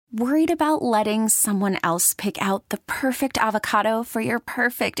Worried about letting someone else pick out the perfect avocado for your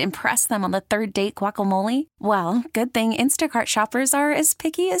perfect impress them on the third date guacamole? Well, good thing Instacart shoppers are as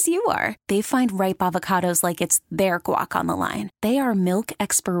picky as you are. They find ripe avocados like it's their guac on the line. They are milk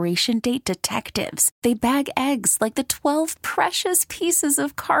expiration date detectives. They bag eggs like the 12 precious pieces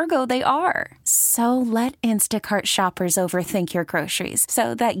of cargo they are. So let Instacart shoppers overthink your groceries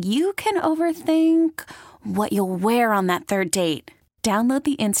so that you can overthink what you'll wear on that third date. Download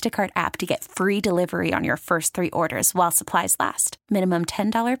the Instacart app to get free delivery on your first 3 orders while supplies last. Minimum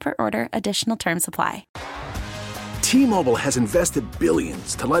 $10 per order. Additional terms apply. T-Mobile has invested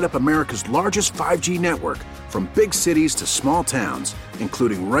billions to light up America's largest 5G network, from big cities to small towns,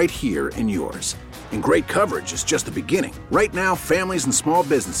 including right here in yours. And great coverage is just the beginning. Right now, families and small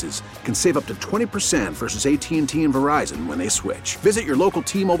businesses can save up to 20% versus AT&T and Verizon when they switch. Visit your local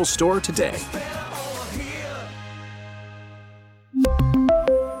T-Mobile store today.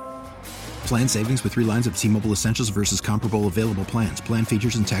 Plan savings with 3 lines of T-Mobile Essentials versus comparable available plans. Plan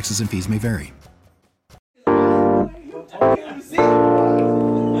features and taxes and fees may vary.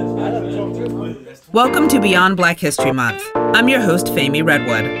 Welcome to Beyond Black History Month. I'm your host, Femi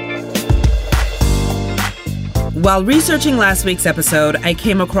Redwood. While researching last week's episode, I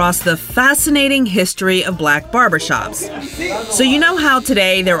came across the fascinating history of black barbershops. So you know how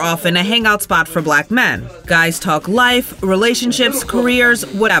today they're often a hangout spot for black men. Guys talk life, relationships, careers,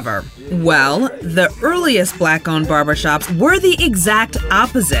 whatever. Well, the earliest black-owned barbershops were the exact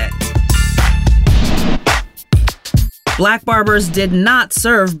opposite. Black barbers did not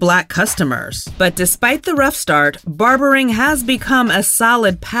serve black customers. But despite the rough start, barbering has become a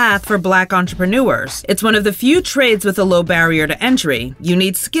solid path for black entrepreneurs. It's one of the few trades with a low barrier to entry. You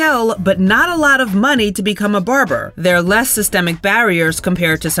need skill, but not a lot of money to become a barber. There are less systemic barriers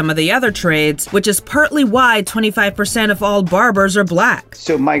compared to some of the other trades, which is partly why 25% of all barbers are black.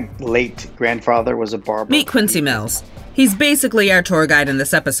 So my late grandfather was a barber. Meet Quincy Mills. He's basically our tour guide in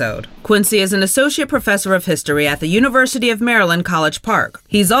this episode. Quincy is an associate professor of history at the University of Maryland, College Park.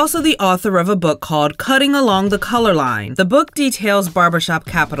 He's also the author of a book called Cutting Along the Color Line. The book details barbershop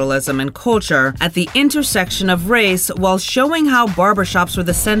capitalism and culture at the intersection of race while showing how barbershops were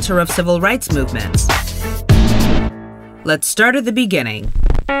the center of civil rights movements. Let's start at the beginning.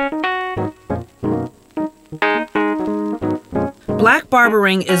 Black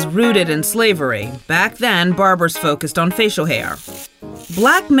barbering is rooted in slavery. Back then, barbers focused on facial hair.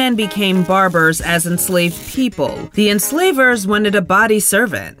 Black men became barbers as enslaved people. The enslavers wanted a body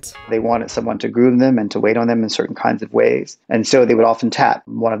servant. They wanted someone to groom them and to wait on them in certain kinds of ways. And so they would often tap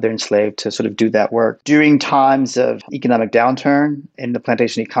one of their enslaved to sort of do that work. During times of economic downturn in the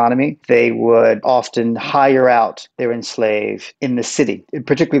plantation economy, they would often hire out their enslaved in the city,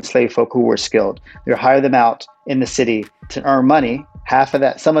 particularly enslaved folk who were skilled. They would hire them out in the city to earn money. Half of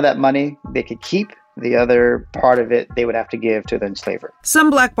that, some of that money they could keep. The other part of it, they would have to give to the enslaver. Some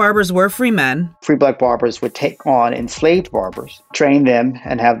black barbers were free men. Free black barbers would take on enslaved barbers, train them,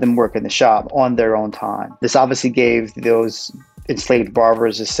 and have them work in the shop on their own time. This obviously gave those enslaved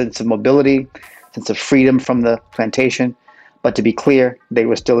barbers a sense of mobility, sense of freedom from the plantation. But to be clear, they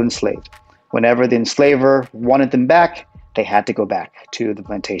were still enslaved. Whenever the enslaver wanted them back, they had to go back to the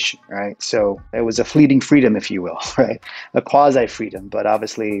plantation, right? So it was a fleeting freedom, if you will, right? A quasi-freedom, but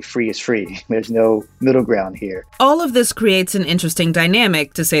obviously free is free. There's no middle ground here. All of this creates an interesting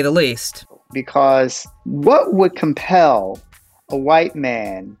dynamic, to say the least. Because what would compel a white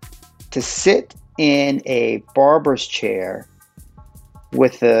man to sit in a barber's chair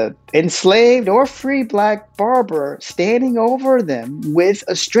with an enslaved or free black barber standing over them with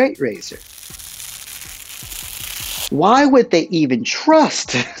a straight razor? Why would they even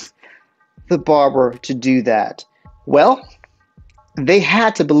trust the barber to do that? Well, they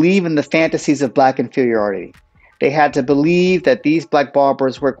had to believe in the fantasies of black inferiority. They had to believe that these black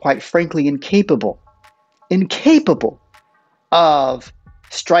barbers were, quite frankly, incapable of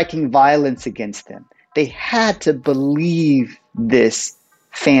striking violence against them. They had to believe this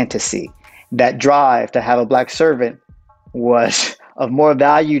fantasy. That drive to have a black servant was of more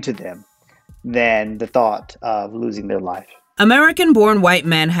value to them than the thought of losing their life. American-born white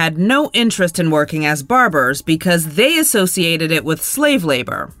men had no interest in working as barbers because they associated it with slave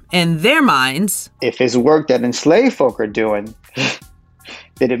labor. In their minds, if it's work that enslaved folk are doing,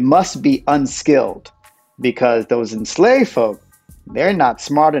 then it must be unskilled, because those enslaved folk, they're not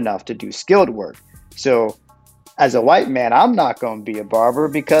smart enough to do skilled work. So as a white man, I'm not going to be a barber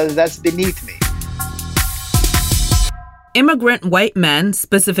because that's beneath me. Immigrant white men,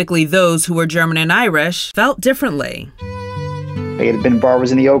 specifically those who were German and Irish, felt differently. They had been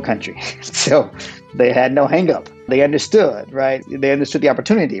barbers in the old country, so they had no hang-up. They understood, right? They understood the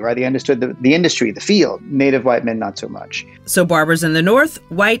opportunity, right? They understood the industry, the field. Native white men, not so much. So barbers in the North,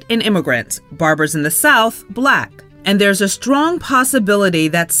 white and immigrants. Barbers in the South, black. And there's a strong possibility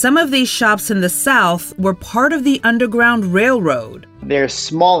that some of these shops in the South were part of the Underground Railroad. There's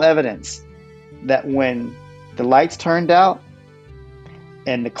small evidence that when the lights turned out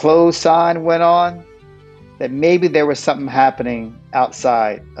and the closed sign went on, that maybe there was something happening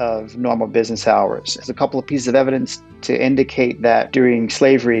outside of normal business hours. There's a couple of pieces of evidence to indicate that during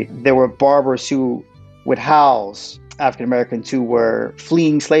slavery, there were barbers who would house African Americans who were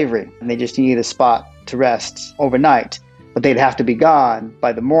fleeing slavery, and they just needed a spot to rest overnight, but they'd have to be gone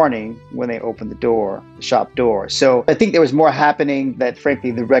by the morning when they opened the shop door. So I think there was more happening that, frankly,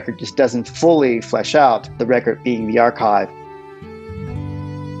 the record just doesn't fully flesh out, the record being the archive.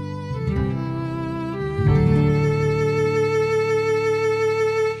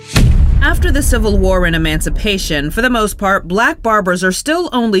 After the Civil War and emancipation, for the most part, black barbers are still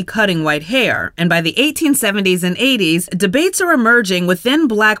only cutting white hair. And by the 1870s and 80s, debates are emerging within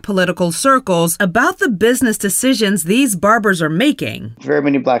black political circles about the business decisions these barbers are making. Very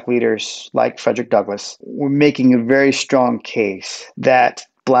many black leaders, like Frederick Douglass, were making a very strong case that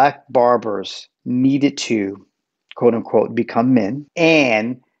black barbers needed to, quote unquote, become men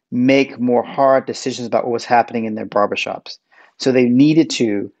and make more hard decisions about what was happening in their barbershops. So they needed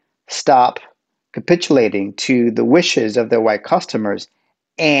to stop capitulating to the wishes of their white customers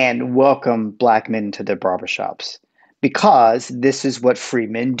and welcome black men into their barbershops. Because this is what free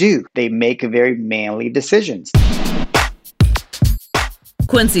men do. They make very manly decisions.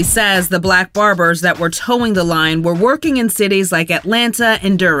 Quincy says the black barbers that were towing the line were working in cities like Atlanta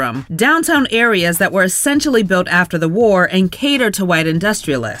and Durham, downtown areas that were essentially built after the war and catered to white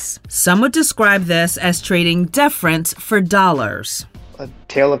industrialists. Some would describe this as trading deference for dollars. A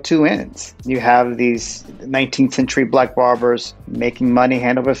tale of two ends. You have these 19th century black barbers making money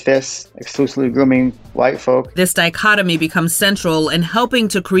hand over fist, exclusively grooming white folk. This dichotomy becomes central in helping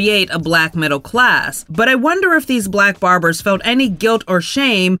to create a black middle class. But I wonder if these black barbers felt any guilt or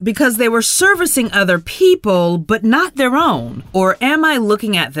shame because they were servicing other people, but not their own. Or am I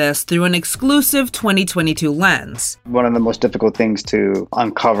looking at this through an exclusive 2022 lens? One of the most difficult things to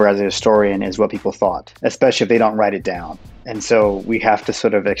uncover as a historian is what people thought, especially if they don't write it down. And so we have to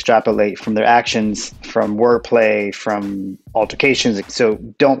sort of extrapolate from their actions, from wordplay, from altercations. So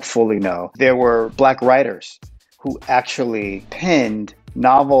don't fully know. There were black writers who actually penned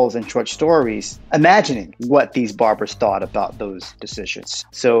novels and short stories imagining what these barbers thought about those decisions.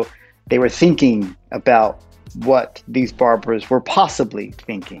 So they were thinking about what these barbers were possibly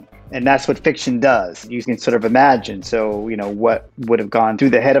thinking. And that's what fiction does. You can sort of imagine. So, what would have gone through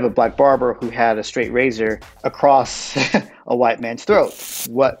the head of a black barber who had a straight razor across a white man's throat?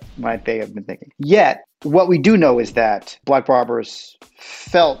 What might they have been thinking? Yet, what we do know is that black barbers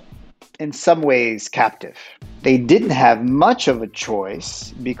felt in some ways captive. They didn't have much of a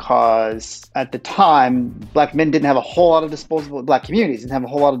choice because at the time, black men didn't have a whole lot of black communities didn't have a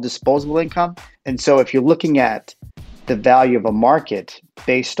whole lot of disposable income. And so if you're looking at the value of a market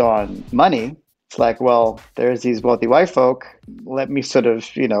based on money, it's like, well, there's these wealthy white folk. Let me sort of,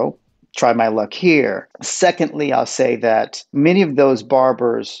 try my luck here. Secondly, I'll say that many of those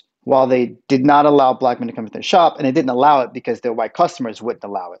barbers, while they did not allow black men to come to their shop, and they didn't allow it because their white customers wouldn't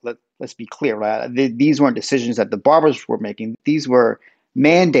allow it. Let's be clear, right? These weren't decisions that the barbers were making. These were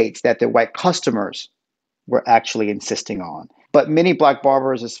mandates that their white customers were actually insisting on. But many black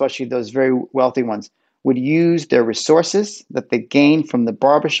barbers, especially those very wealthy ones, would use their resources that they gained from the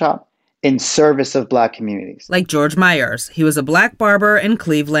barbershop in service of black communities. Like George Myers. He was a black barber in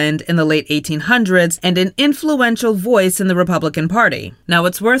Cleveland in the late 1800s and an influential voice in the Republican Party. Now,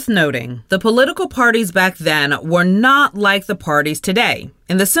 it's worth noting, the political parties back then were not like the parties today.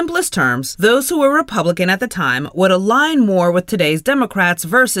 In the simplest terms, those who were Republican at the time would align more with today's Democrats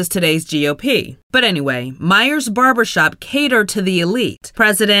versus today's GOP. But anyway, Myers' barbershop catered to the elite.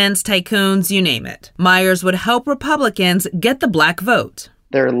 Presidents, tycoons, you name it. Myers would help Republicans get the black vote.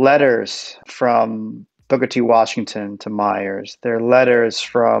 There are letters from Booker T. Washington to Myers. There are letters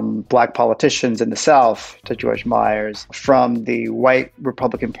from black politicians in the South to George Myers, from the white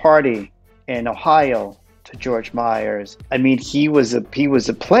Republican Party in Ohio to George Myers. I mean, he was a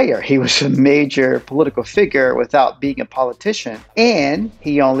player. He was a major political figure without being a politician. And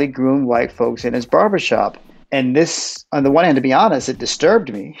he only groomed white folks in his barbershop. And this, on the one hand, to be honest, it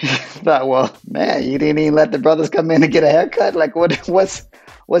disturbed me. I thought, well, man, you didn't even let the brothers come in and get a haircut? Like,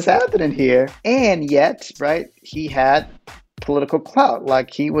 what's happening here? And yet, right, he had political clout,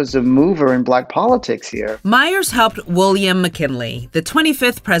 like he was a mover in black politics here. Myers helped William McKinley, the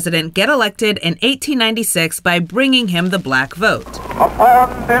 25th president, get elected in 1896 by bringing him the black vote.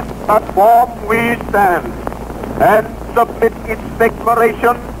 Upon this platform we stand and submit its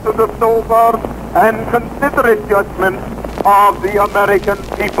declaration to the sober and considerate judgment of the American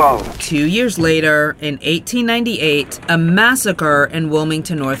people. 2 years later, in 1898, a massacre in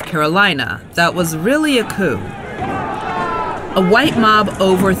Wilmington, North Carolina. That was really a coup. A white mob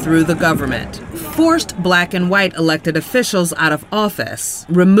overthrew the government, forced black and white elected officials out of office,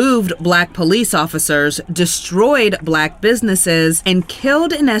 removed black police officers, destroyed black businesses, and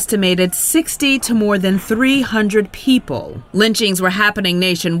killed an estimated 60 to more than 300 people. Lynchings were happening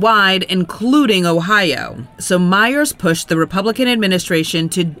nationwide, including Ohio. So Myers pushed the Republican administration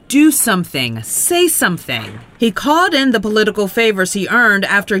to do something, say something. He called in the political favors he earned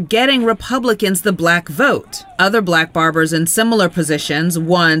after getting Republicans the black vote. Other black barbers in similar positions,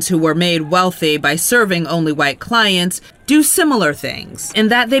 ones who were made wealthy by serving only white clients, do similar things, in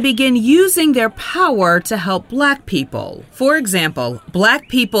that they begin using their power to help black people. For example, black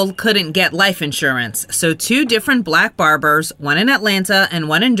people couldn't get life insurance, so 2 different black barbers, one in Atlanta and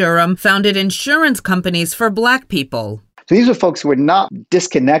one in Durham, founded insurance companies for black people. So these were folks who were not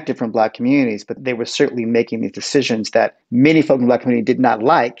disconnected from black communities, but they were certainly making these decisions that many folk in the black community did not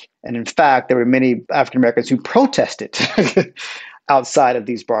like. And in fact, there were many African Americans who protested outside of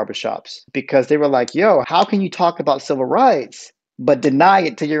these barbershops because they were like, yo, how can you talk about civil rights but deny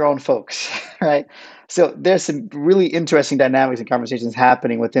it to your own folks, right? So there's some really interesting dynamics and conversations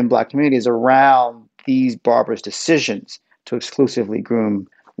happening within black communities around these barbers' decisions to exclusively groom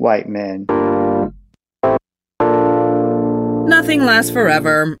white men. Nothing lasts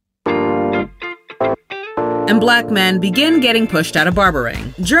forever, and black men begin getting pushed out of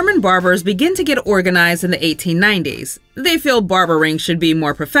barbering. German barbers begin to get organized in the 1890s. They feel barbering should be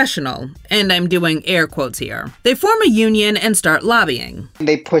more professional, and I'm doing air quotes here. They form a union and start lobbying.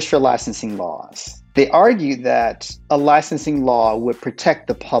 They push for licensing laws. They argue that a licensing law would protect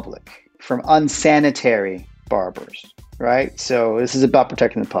the public from unsanitary barbers, right? So this is about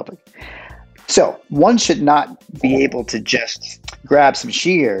protecting the public. So one should not be able to just grab some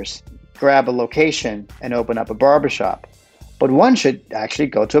shears, grab a location, and open up a barbershop. But one should actually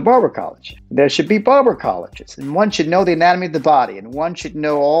go to a barber college. There should be barber colleges, and one should know the anatomy of the body, and one should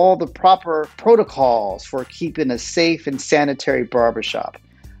know all the proper protocols for keeping a safe and sanitary barbershop.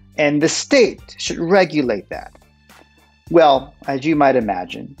 And the state should regulate that. Well, as you might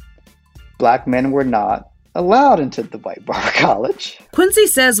imagine, black men were not allowed into the white barber college. Quincy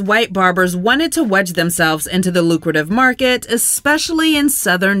says white barbers wanted to wedge themselves into the lucrative market, especially in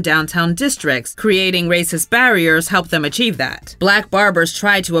southern downtown districts. Creating racist barriers helped them achieve that. Black barbers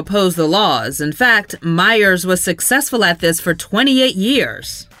tried to oppose the laws. In fact, Myers was successful at this for 28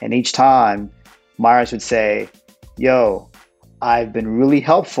 years. And each time, Myers would say, yo, I've been really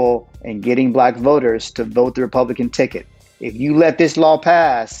helpful in getting black voters to vote the Republican ticket. If you let this law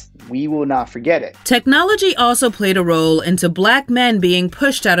pass, we will not forget it. Technology also played a role into black men being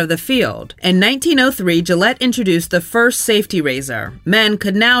pushed out of the field. In 1903, Gillette introduced the first safety razor. Men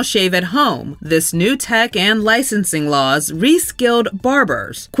could now shave at home. This new tech and licensing laws re-skilled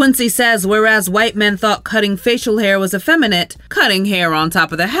barbers. Quincy says whereas white men thought cutting facial hair was effeminate, cutting hair on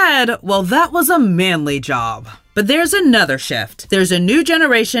top of the head, well, that was a manly job. But there's another shift. There's a new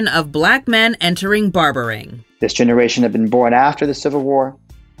generation of black men entering barbering. This generation had been born after the Civil War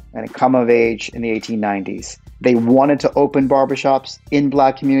and had come of age in the 1890s. They wanted to open barbershops in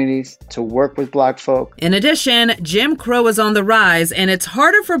black communities to work with black folk. In addition, Jim Crow is on the rise, and it's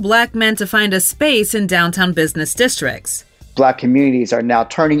harder for black men to find a space in downtown business districts. Black communities are now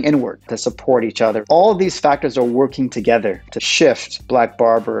turning inward to support each other. All of these factors are working together to shift black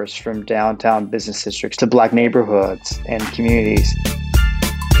barbers from downtown business districts to black neighborhoods and communities.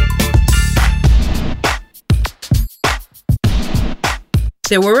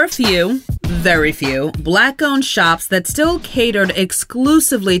 There were a few, very few, black-owned shops that still catered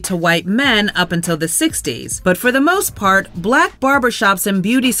exclusively to white men up until the 60s. But for the most part, black barbershops and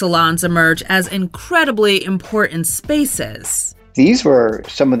beauty salons emerged as incredibly important spaces. These were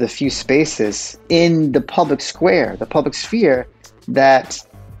some of the few spaces in the public square, the public sphere, that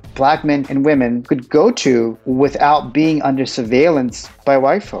black men and women could go to without being under surveillance by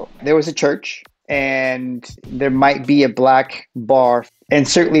white folk. There was a church, and there might be a black bar. And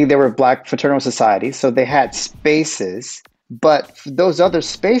certainly there were black fraternal societies, so they had spaces. But for those other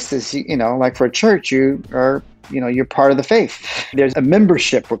spaces, like for a church, you're part of the faith. There's a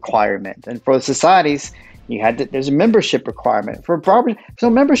membership requirement. And for the societies, there's a membership requirement. For a barber, there's no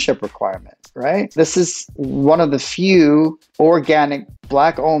membership requirement. right? This is one of the few organic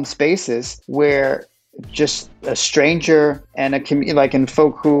Black-owned spaces where just a stranger and a community, like in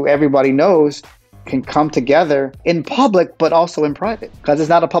folk who everybody knows, can come together in public, but also in private, because it's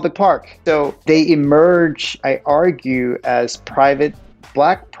not a public park. So they emerge, I argue, as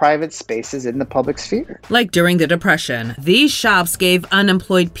Black private spaces in the public sphere. Like during the Depression, these shops gave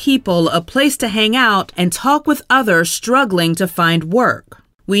unemployed people a place to hang out and talk with others struggling to find work.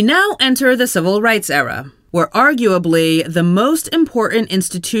 We now enter the Civil Rights era, where arguably the most important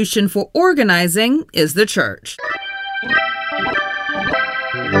institution for organizing is the church.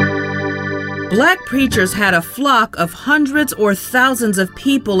 Black preachers had a flock of hundreds or thousands of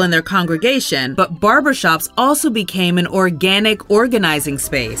people in their congregation, but barbershops also became an organic organizing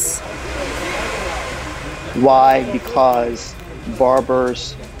space. Why? Because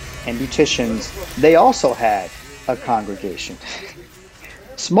barbers and beauticians, they also had a congregation.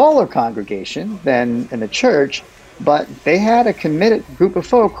 Smaller congregation than in the church, but they had a committed group of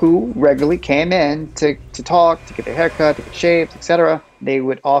folk who regularly came in to talk, to get their haircut, to get shaved, etc. They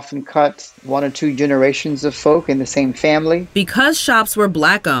would often cut 1 or 2 generations of folk in the same family. Because shops were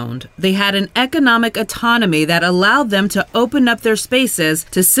Black-owned, they had an economic autonomy that allowed them to open up their spaces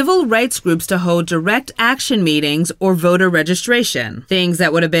to civil rights groups to hold direct action meetings or voter registration, things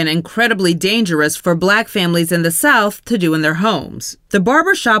that would have been incredibly dangerous for Black families in the South to do in their homes. The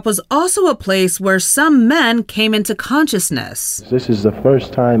barbershop was also a place where some men came into consciousness. This is the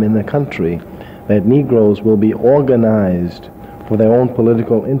first time in the country that Negroes will be organized for their own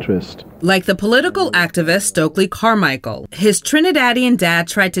political interest. Like the political activist Stokely Carmichael. His Trinidadian dad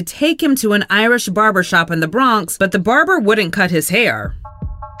tried to take him to an Irish barbershop in the Bronx, but the barber wouldn't cut his hair.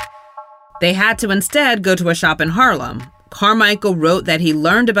 They had to instead go to a shop in Harlem. Carmichael wrote that he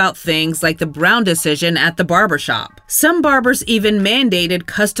learned about things like the Brown decision at the barbershop. Some barbers even mandated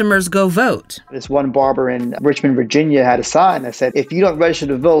customers go vote. This one barber in Richmond, Virginia had a sign that said, if you don't register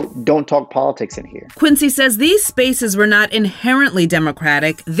to vote, don't talk politics in here. Quincy says these spaces were not inherently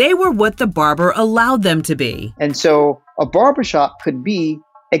democratic. They were what the barber allowed them to be. And so a barbershop could be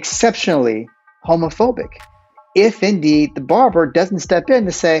exceptionally homophobic if indeed the barber doesn't step in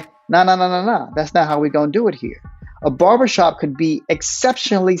to say, no, that's not how we're going to do it here. A barbershop could be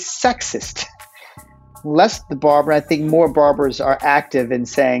exceptionally sexist. Less the barber, I think more barbers are active in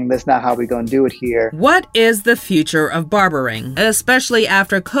saying that's not how we're going to do it here. What is the future of barbering, especially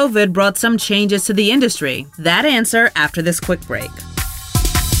after COVID brought some changes to the industry? That answer after this quick break.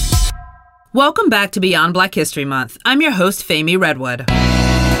 Welcome back to Beyond Black History Month. I'm your host, Femi Redwood.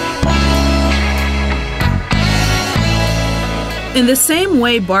 In the same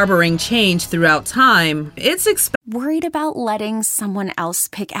way barbering changed throughout time, it's Worried about letting someone else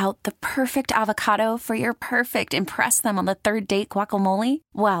pick out the perfect avocado for your perfect impress them on the third date guacamole?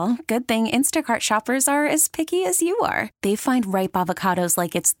 Well, good thing Instacart shoppers are as picky as you are. They find ripe avocados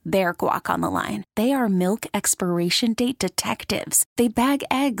like it's their guac on the line. They are milk expiration date detectives. They bag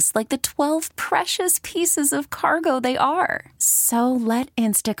eggs like the 12 precious pieces of cargo they are. So let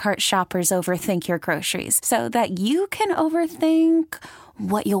Instacart shoppers overthink your groceries so that you can overthink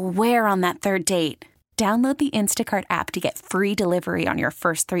what you'll wear on that third date. Download the Instacart app to get free delivery on your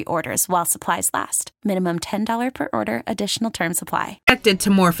first 3 orders while supplies last. Minimum $10 per order. Additional terms apply. expected to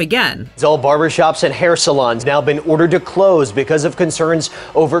morph again. All barbershops and hair salons now been ordered to close because of concerns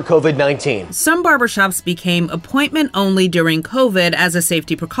over COVID-19. Some barbershops became appointment only during COVID as a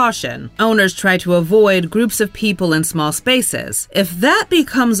safety precaution. Owners try to avoid groups of people in small spaces. If that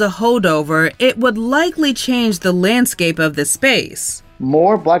becomes a holdover, it would likely change the landscape of the space.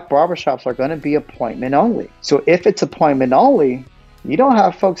 More black barbershops are going to be appointment only. So if it's appointment only, you don't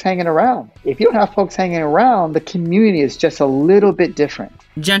have folks hanging around. If you don't have folks hanging around, the community is just a little bit different.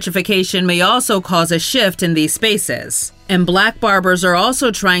 Gentrification may also cause a shift in these spaces. And black barbers are also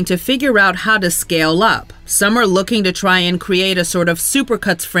trying to figure out how to scale up. Some are looking to try and create a sort of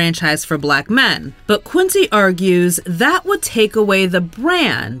Supercuts franchise for black men. But Quincy argues that would take away the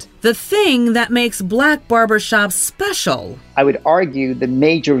brand, the thing that makes black barbershops special. I would argue the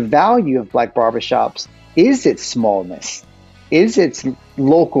major value of black barbershops is its smallness, is its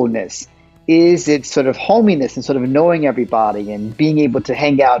localness, is its sort of hominess and sort of knowing everybody and being able to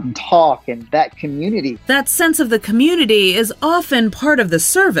hang out and talk and that community. That sense of the community is often part of the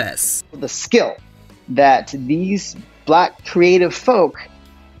service. The skill that these black creative folk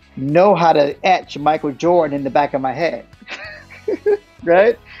know how to etch Michael Jordan in the back of my head,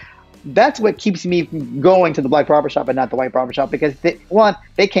 right? That's what keeps me from going to the black barbershop and not the white barbershop, because one,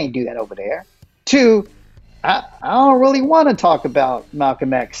 they can't do that over there. Two, I don't really want to talk about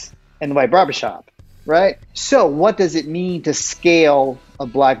Malcolm X in the white barbershop, right? So what does it mean to scale a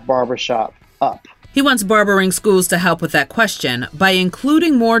black barbershop? up? He wants barbering schools to help with that question by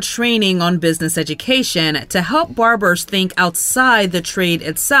including more training on business education to help barbers think outside the trade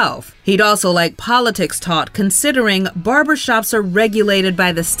itself. He'd also like politics taught, considering barbershops are regulated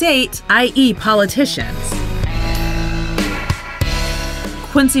by the state, i.e. politicians.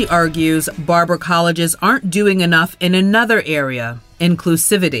 Quincy argues barber colleges aren't doing enough in another area,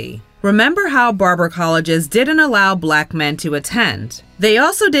 inclusivity. Remember how barber colleges didn't allow black men to attend? They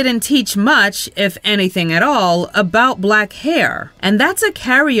also didn't teach much, if anything at all, about black hair. And that's a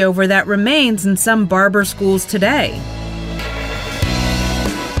carryover that remains in some barber schools today.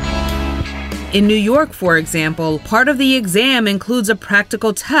 In New York, for example, part of the exam includes a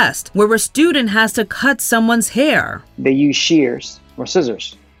practical test where a student has to cut someone's hair. They use shears or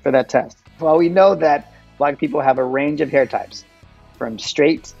scissors for that test. Well, we know that black people have a range of hair types, from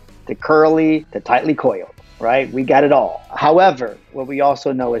straight to curly to tightly coiled, right? We got it all. However, what we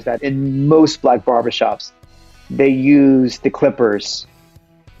also know is that in most black barbershops, they use the clippers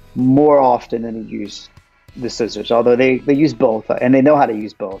more often than they use the scissors, although they use both, and they know how to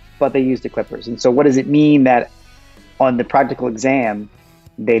use both, but they use the clippers. And so what does it mean that on the practical exam,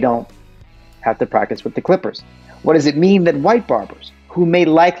 they don't have to practice with the clippers? What does it mean that white barbers, who may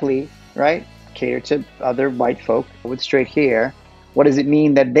likely, right, cater to other white folk with straight hair, what does it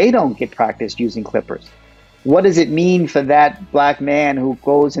mean that they don't get practice using clippers? What does it mean for that black man who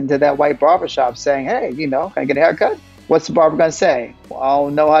goes into that white barbershop saying, hey, can I get a haircut? What's the barber going to say? Well, I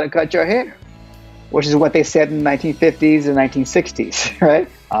don't know how to cut your hair, which is what they said in the 1950s and 1960s, right?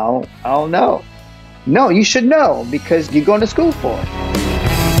 I don't know. No, you should know because you're going to school for it.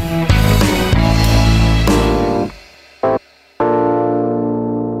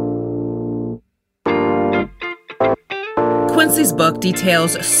 Quincy's book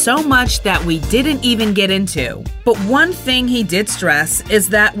details so much that we didn't even get into. But one thing he did stress is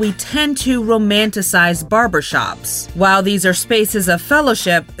that we tend to romanticize barbershops. While these are spaces of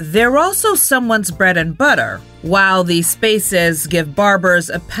fellowship, they're also someone's bread and butter. While these spaces give barbers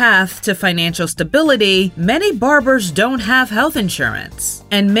a path to financial stability, many barbers don't have health insurance.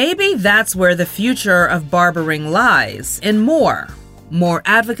 And maybe that's where the future of barbering lies, in more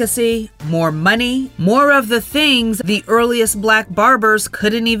advocacy, more money, more of the things the earliest black barbers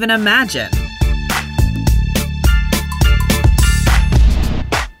couldn't even imagine.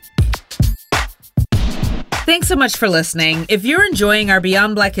 Thanks so much for listening. If you're enjoying our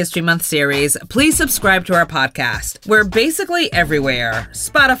Beyond Black History Month series, please subscribe to our podcast. We're basically everywhere: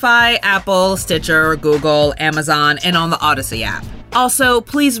 Spotify, Apple, Stitcher, Google, Amazon, and on the Odyssey app. Also,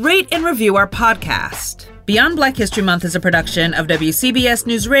 please rate and review our podcast. Beyond Black History Month is a production of WCBS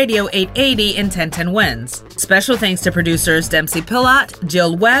News Radio 880 and 1010 Winds. Special thanks to producers Dempsey Pillot,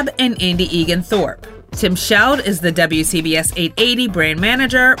 Jill Webb, and Andy Egan Thorpe. Tim Shoud is the WCBS 880 brand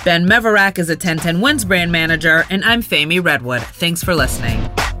manager, Ben Meverak is a 1010 Winds brand manager, and I'm Fahmy Redwood. Thanks for listening.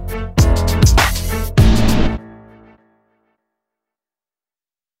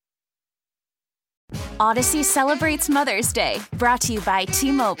 Odyssey celebrates Mother's Day, brought to you by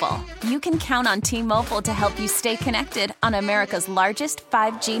T-Mobile. You can count on T-Mobile to help you stay connected on America's largest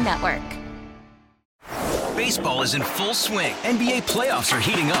 5G network. Baseball is in full swing. NBA playoffs are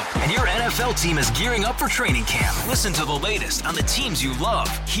heating up, and your NFL team is gearing up for training camp. Listen to the latest on the teams you love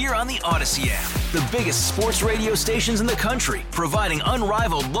here on the Odyssey app. The biggest sports radio stations in the country, providing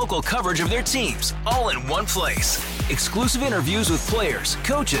unrivaled local coverage of their teams, all in one place. Exclusive interviews with players,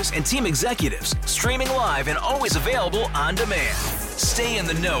 coaches, and team executives, streaming live and always available on demand. Stay in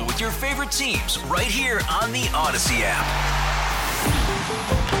the know with your favorite teams right here on the Odyssey app.